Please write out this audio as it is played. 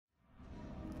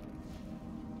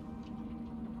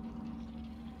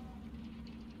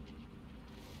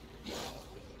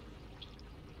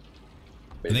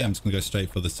I think I'm just gonna go straight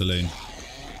for the saloon.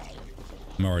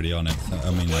 I'm already on it. So,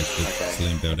 I mean, like the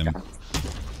saloon building.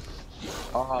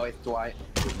 Oh, it's Dwight.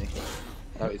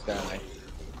 Oh, he's going away.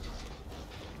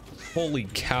 Holy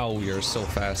cow, we are so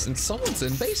fast. And someone's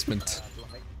in basement.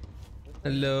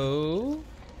 Hello?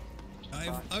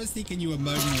 I was thinking you were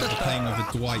moaning about playing with a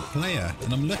Dwight player,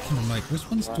 and I'm looking, I'm like, which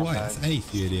one's Dwight? That's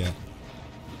Ace, you idiot.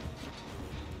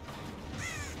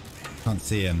 Can't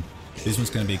see him. This one's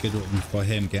going to be a good one for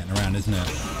him getting around, isn't it?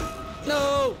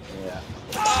 No! Yeah.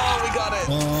 Oh, we got it!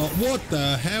 Oh, what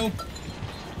the hell?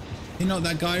 He knocked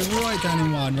that guy right down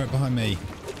in one, right behind me.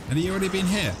 Had he already been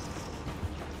here?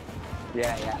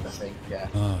 Yeah, I think, yeah.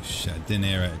 Oh shit, I didn't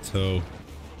hear it at all.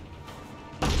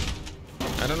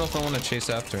 I don't know if I want to chase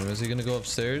after him. Is he gonna go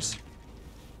upstairs?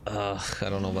 I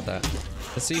don't know about that.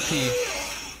 Let's see if he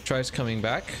tries coming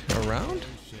back around.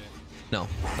 No.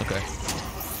 Okay.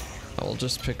 I will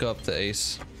just pick up the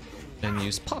ace and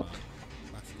use pop.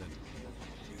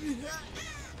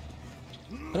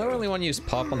 I don't really want to use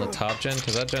pop on the top gen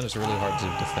because that gen is really hard to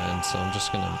defend. So I'm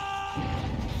just gonna.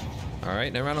 All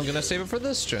right, never mind. I'm gonna save it for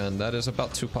this gen. That is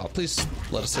about 2 pop. Please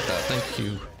let us hit that. Thank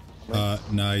you.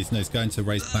 No, he's going to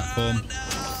raise platform.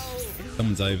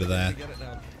 Someone's over there.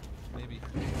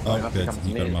 Oh, good.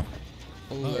 You got him off.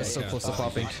 Oh, that's so close to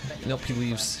popping. Nope, he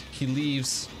leaves. He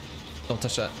leaves. Don't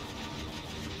touch that.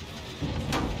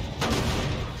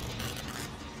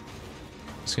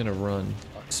 He's gonna run.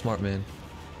 Smart man.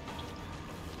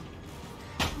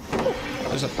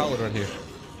 There's a pallet right here.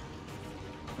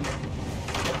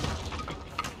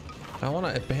 I want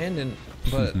to abandon,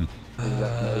 but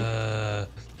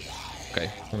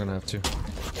okay, we're gonna have to.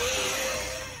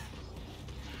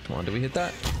 Come on, do we hit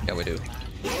that? Yeah, we do.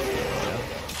 Yeah.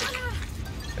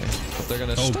 Okay, but they're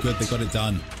gonna. Oh, good, they got it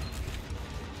done.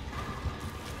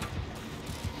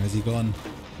 Where's he gone?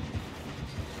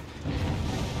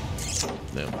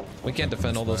 No, we can't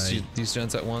defend all these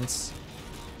gens at once.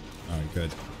 All right,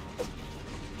 good.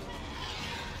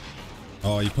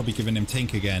 Oh, you're probably giving him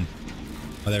Tink again.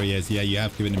 Oh, there he is. Yeah, you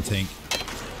have given him Tink.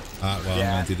 Well, I'm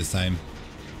going to do the same.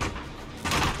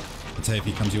 I'll tell you if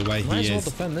he comes your way. Might as he well is.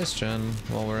 Defend this gen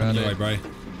while we're Come at your way, it. bro.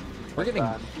 We're getting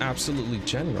absolutely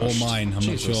gen rushed. Or mine, I'm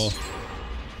Jesus. not sure.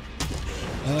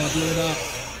 Oh, I blew it up.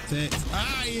 That's it.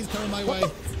 Ah, he's coming my way. No!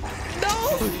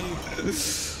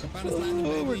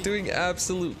 Oh, we're doing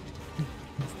absolute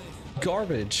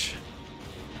garbage.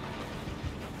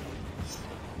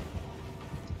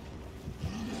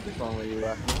 Oh,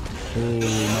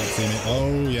 not seen it.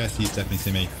 Oh, yes, he's definitely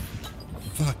seen me.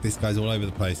 Fuck, this guy's all over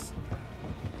the place.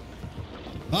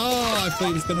 Oh, I thought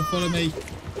he was going to follow me.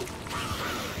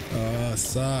 Oh,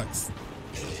 sucks.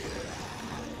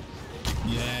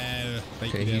 Yeah.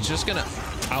 Okay, he's just going to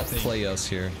outplay us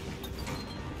here.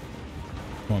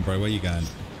 Come on, bro, where you going?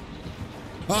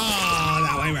 Oh,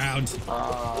 that way round.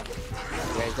 Yeah,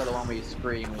 he's got the one where you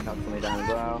scream when you knock somebody down as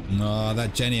well. No,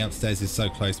 that Jenny upstairs is so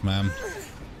close, man.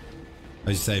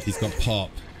 As you say, if he's got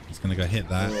pop, he's going to go hit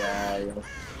that. Yeah.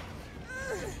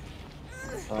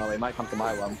 Oh, he might come to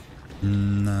my one.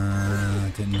 No, I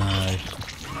didn't know.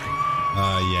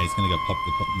 Yeah, he's going to go pop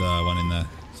the one in the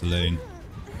saloon. You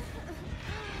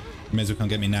may as well come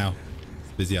get me now.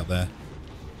 It's busy up there.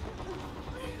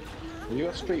 Are you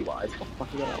a streetwise? What the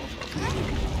fuck is that?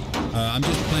 I'm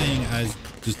just playing as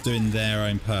just doing their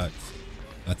own perks.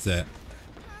 That's it.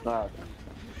 Oh, okay.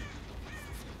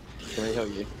 Can we heal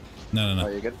you? No. Oh,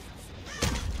 you good?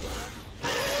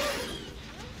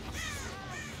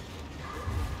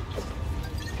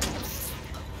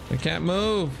 We can't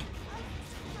move.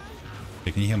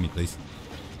 Hey, can you heal me, please?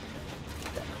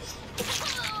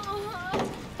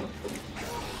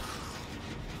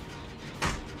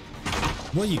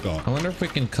 What you got? I wonder if we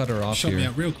can cut her off Shot here. me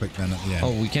out real quick then at the end.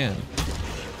 Oh, we can.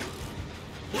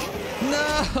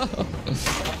 No!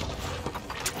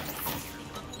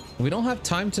 We don't have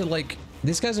time to, like...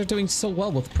 These guys are doing so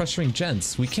well with pressuring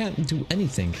gens. We can't do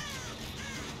anything.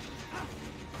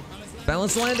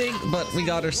 Balance landing, but we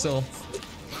got her still.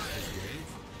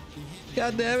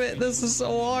 God damn it, this is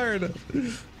so hard.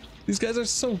 These guys are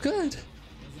so good.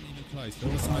 Wasn't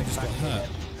even close. I just got hurt.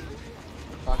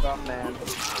 Fuck off, man.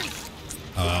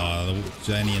 The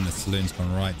Jenny in the saloon's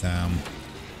gone right down.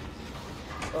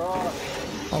 Oh,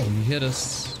 he hit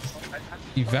us.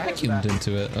 He vacuumed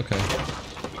into it. Okay.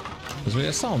 Because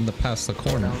we saw him to pass the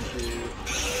corner.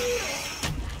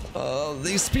 Oh,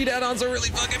 these speed add-ons are really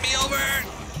fucking me over.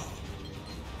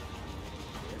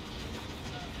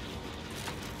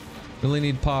 Really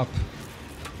need pop.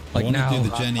 Like I want now. to do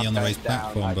the Jenny on the raised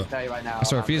platform, but... I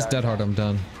swear, if he's dead hard, I'm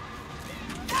done.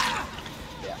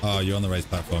 Oh, you're on the raised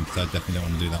platform, because I definitely don't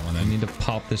want to do that one I then. need to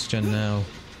pop this gen now.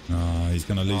 Oh, he's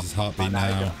gonna lose his heartbeat now.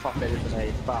 He's now. gonna pop it, isn't he?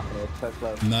 He's fucking it, so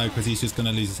close. No, because he's just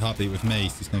gonna lose his heartbeat with me.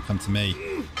 So he's gonna come to me.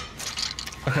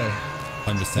 Okay.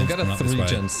 I'm just We saying. got a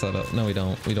 3-gen setup. No, we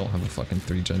don't. We don't have a fucking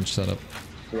 3-gen setup.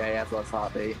 Yeah, he has lost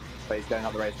heartbeat, but he's going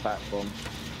up the race platform.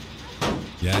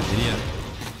 Yeah, idiot.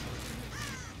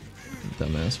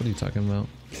 Dumbass, what are you talking about?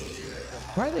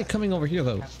 Why are they coming over here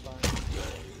though?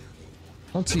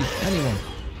 I don't see anyone.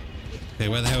 Okay,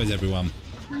 where the hell is everyone?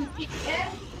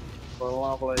 Well,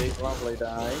 lovely, lovely day.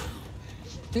 I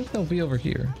think they'll be over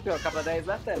here. We've got a couple of days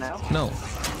left there now. No,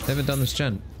 they haven't done this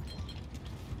gen.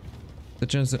 The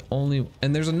gen's the only,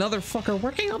 and there's another fucker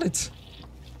working on it.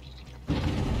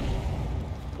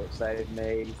 Which saved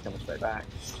me. He's coming straight back.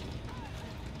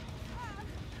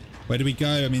 Where do we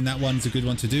go? I mean, that one's a good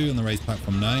one to do on the race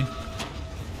platform, no?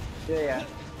 Yeah.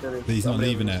 But he's not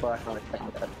leaving it.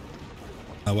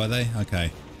 Oh, were they?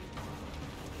 Okay.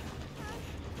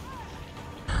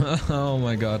 Oh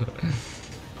my god.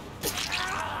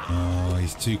 Oh,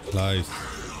 he's too close.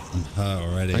 I'm hurt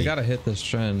already. I gotta hit this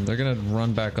trend. They're gonna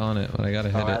run back on it, but I gotta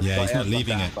hit it. Yeah, he's not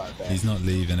leaving it. He's not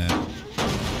leaving it.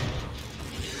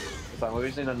 So we're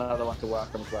using another one to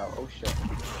work on as well. Oh shit.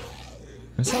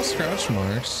 I saw scratch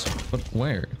marks, but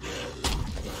where?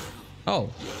 Oh,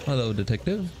 hello,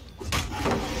 detective.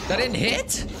 That didn't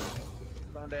hit?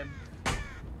 Found him.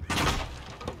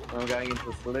 I'm going into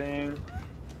the saloon.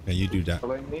 Okay, you do that.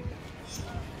 Following me?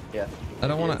 Yeah. I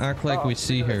don't want to act like we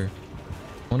see her.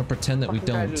 I want to pretend that we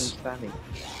don't,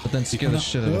 but then scare the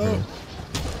shit out of her.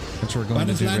 Which we're going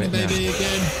to do right now. Baby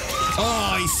again.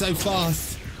 Oh, he's so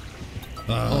fast.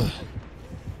 Oh,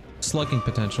 slugging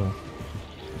potential.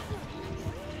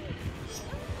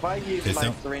 If I use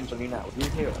my syringe on you now, would you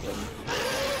heal them?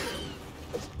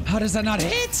 How does that not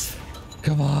hit?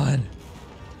 Come on.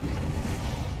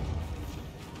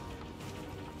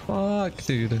 Fuck,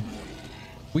 dude.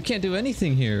 We can't do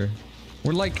anything here.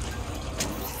 We're like...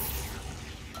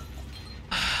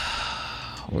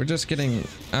 We're just getting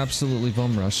absolutely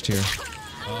bum rushed here.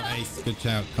 Oh, Ace, good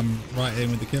shout. Come right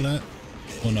in with the killer.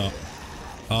 Or not.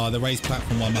 Oh, the race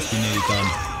platform one must be nearly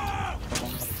done.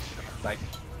 Like,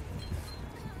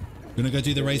 We're gonna go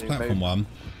do the race platform one.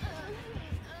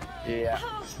 yeah.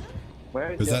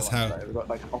 Where is Because the that's other how... one, We've got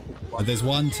like one. There's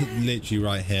one to literally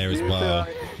right here as well.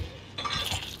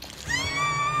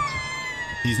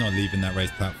 He's not leaving that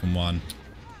race platform one.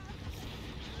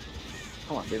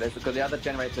 Come on, dude. Because the other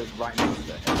generator's right next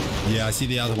to it. Yeah, I see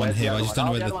the other one here. I just don't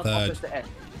know where the third...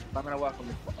 I'm gonna work on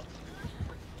this one.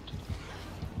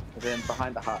 And then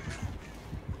behind the hut.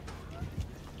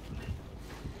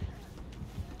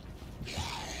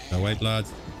 Oh, wait,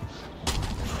 lads.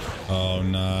 Oh,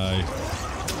 no.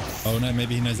 Oh, no,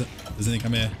 maybe he knows it. Doesn't he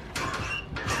come here?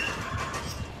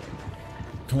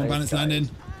 Come on, Bandit's landing.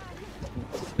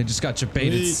 They just got you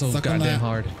baited so goddamn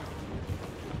hard.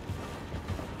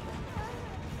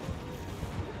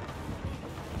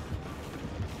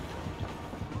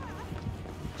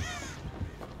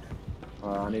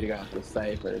 Oh, I need to go after the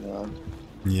safe right now.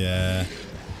 Yeah.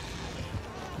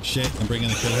 Shit, I'm bringing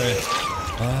the killer here.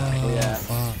 Oh, Yeah.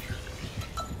 fuck.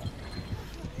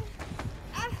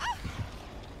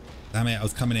 Damn it, I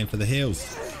was coming in for the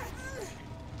heals.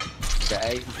 Yeah,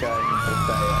 Ace is going into the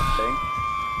safe, I think.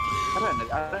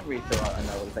 I don't really feel like I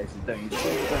know what the Ace is doing. He's just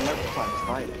spending most of the time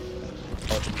hiding.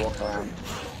 Or just walk around.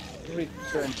 He's really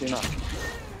doing too much.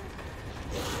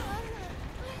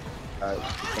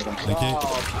 Thank you.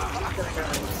 I'm gonna go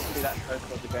and do that first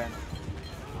one again.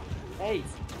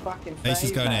 Ace, fucking save, Ace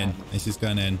is going in. Ace is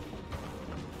going in.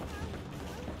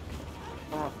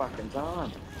 Oh, fucking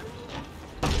time.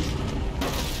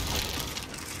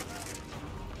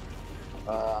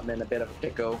 I'm in a bit of a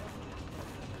pickle.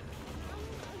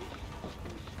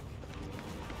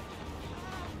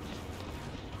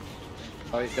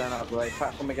 Oh, he's going up the right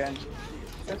platform again.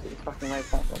 That's what he's fucking right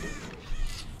platform.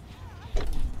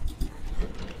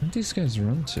 Where'd these guys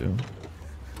run to?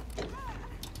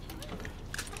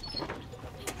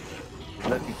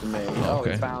 Looking for me. Oh,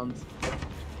 okay. He found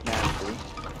Nancy.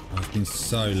 Oh, it's been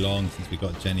so long since we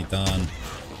got Jenny done.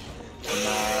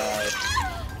 No.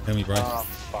 Tell me, bro. Oh,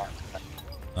 fuck.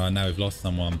 Oh, now we've lost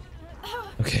someone.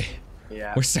 Okay.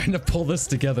 Yeah. We're starting to pull this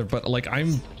together, but like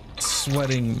I'm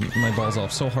sweating my balls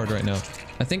off so hard right now.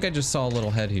 I think I just saw a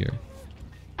little head here.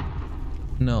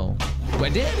 No. Oh, I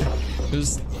did! It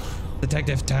was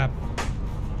Detective Tap.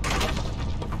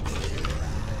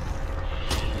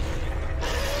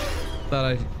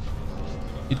 Thought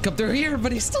he'd come through here,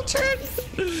 but he still turned.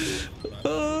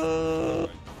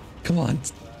 Come on.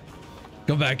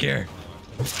 Go back here.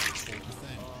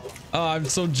 Oh, I'm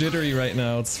so jittery right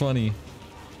now. It's funny.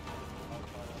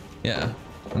 Yeah.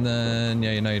 And then,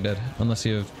 yeah, now you're dead. Unless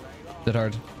you have dead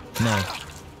hard. No.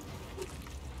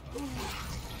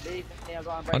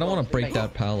 I don't want to break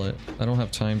that pallet. I don't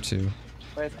have time to.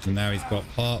 And now he's got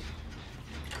pop.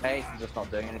 Ace is just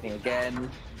not doing anything again.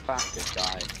 Fastest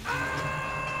guy.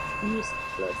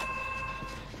 Useless.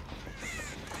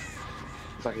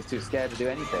 Looks like he's too scared to do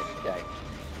anything. Okay.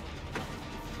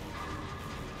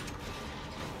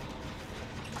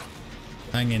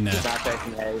 Hang in there. He's now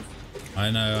chasing Ace. I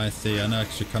know, I see. I know I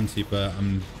should come to you, but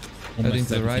I'm Heading almost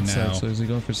to the right now. side, so is he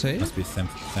going for save? Must be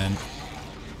 70%.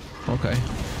 Okay.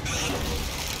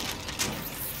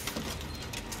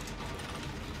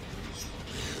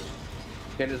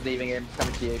 Killer's leaving him,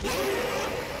 coming to you.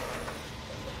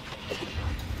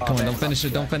 Come on, don't finish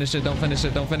it, don't finish it, don't finish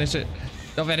it, don't finish it.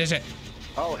 Don't finish it.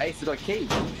 Oh, Ace has got a key.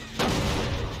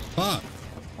 Fuck!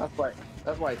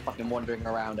 That's why he's fucking wandering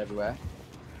around everywhere.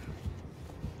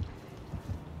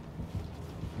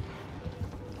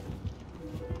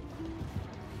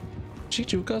 She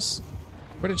juke us?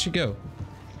 Where did she go?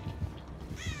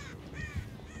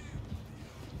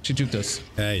 She juked us.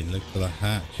 Hey, look for the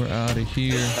hatch. We're out of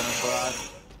here. Coming for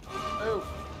us. Oh.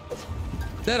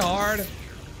 That hard.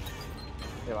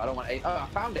 Ew, I don't want Ace. Oh, I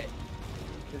found it.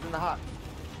 It's in the hut.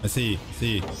 I see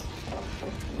you.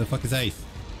 The fuck is Ace?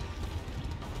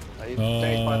 He's Oh.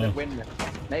 chased by the windmill.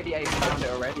 Maybe Ace found it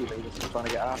already, but he was just trying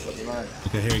to get after it. I don't know.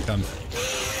 Okay, here he comes.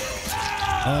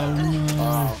 Oh no.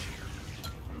 Oh.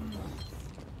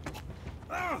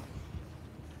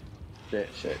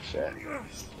 Shit.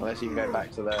 Unless you can go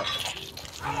back to there.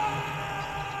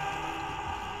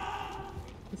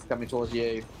 He's coming towards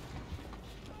you.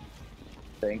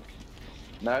 I think.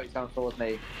 No, he's coming towards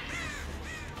me.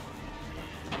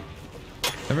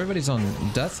 Everybody's on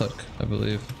death hook, I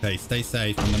believe. Okay, stay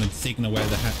safe. I'm gonna signal where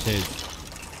the hatch is.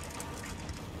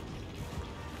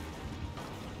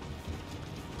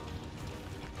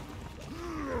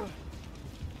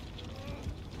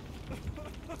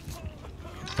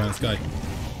 Okay, let's go.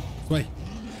 This way.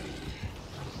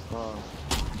 Oh.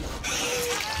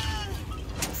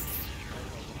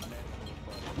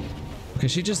 Okay,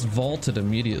 she just vaulted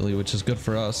immediately, which is good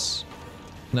for us.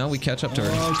 Now we catch up to her.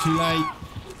 Oh, too late.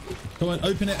 Come on,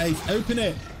 open it, Ace. Open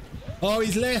it. Oh,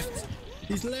 he's left.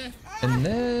 He's left. And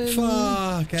then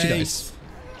Fuck, she dies.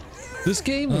 This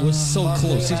game was so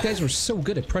close. These guys were so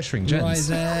good at pressuring gens. Right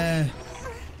there.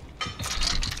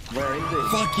 Where is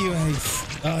he? Fuck you, Ace.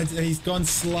 Oh, he's gone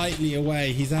slightly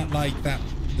away. He's at like that,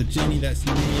 the Jenny that's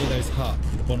near those huts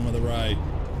at the bottom of the road.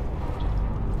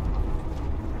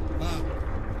 Fuck.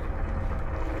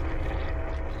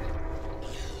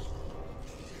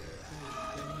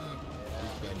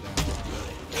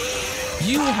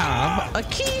 You have a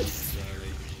key.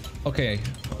 Okay,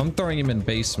 I'm throwing him in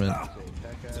basement.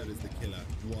 So does the killer.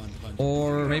 100%.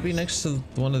 Or maybe next to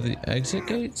one of the exit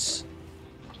gates?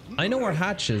 I know where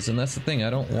hatch is, and that's the thing. I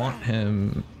don't want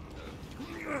him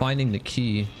finding the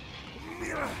key.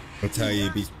 I'll tell you,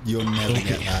 you'll never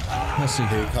get that. Let's see.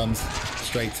 Here it comes.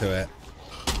 Straight to it.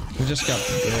 We just got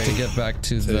to get back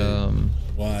to the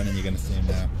one, and you're gonna see him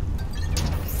now.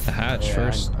 hatch Yeah,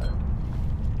 first.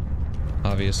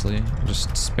 Obviously, just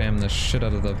spam the shit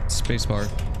out of the spacebar.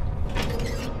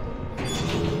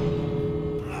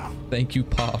 Thank you,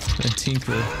 Pop and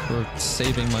Tinker, for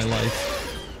saving my life.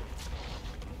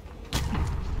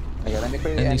 Okay, let me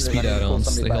quickly And end these this. speed Let me call add-ons,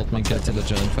 somebody they back help me one get to the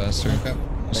second. gen faster. Okay.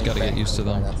 Just gotta get used to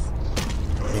them.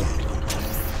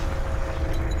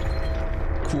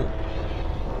 Cool.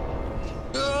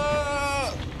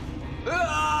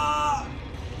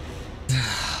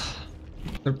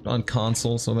 They're on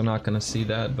console, so they're not gonna see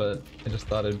that, but I just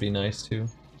thought it'd be nice to.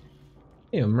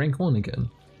 Hey, I'm rank 1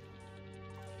 again.